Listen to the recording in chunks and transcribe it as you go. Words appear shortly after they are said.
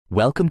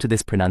Welcome to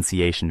this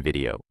pronunciation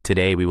video.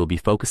 Today we will be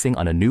focusing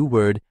on a new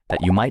word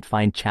that you might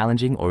find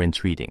challenging or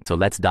intriguing. So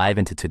let's dive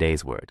into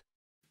today's word.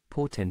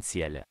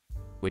 Potentielle,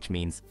 which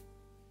means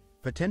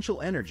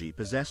potential energy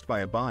possessed by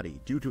a body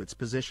due to its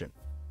position.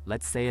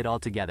 let's say it all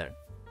together.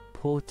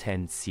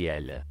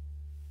 Potentielle.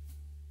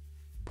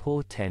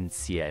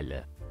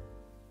 Potentielle.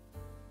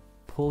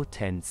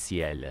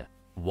 Potentielle.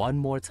 One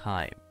more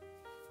time.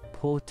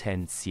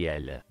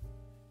 Potentielle.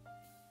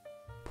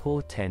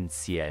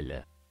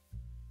 Potentielle.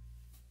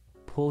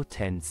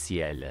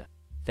 Potentielle.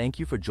 Thank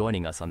you for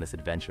joining us on this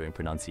adventure in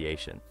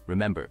pronunciation.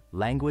 Remember,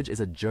 language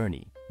is a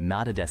journey,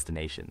 not a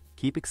destination.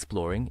 Keep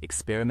exploring,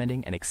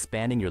 experimenting, and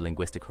expanding your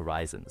linguistic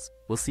horizons.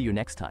 We'll see you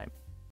next time.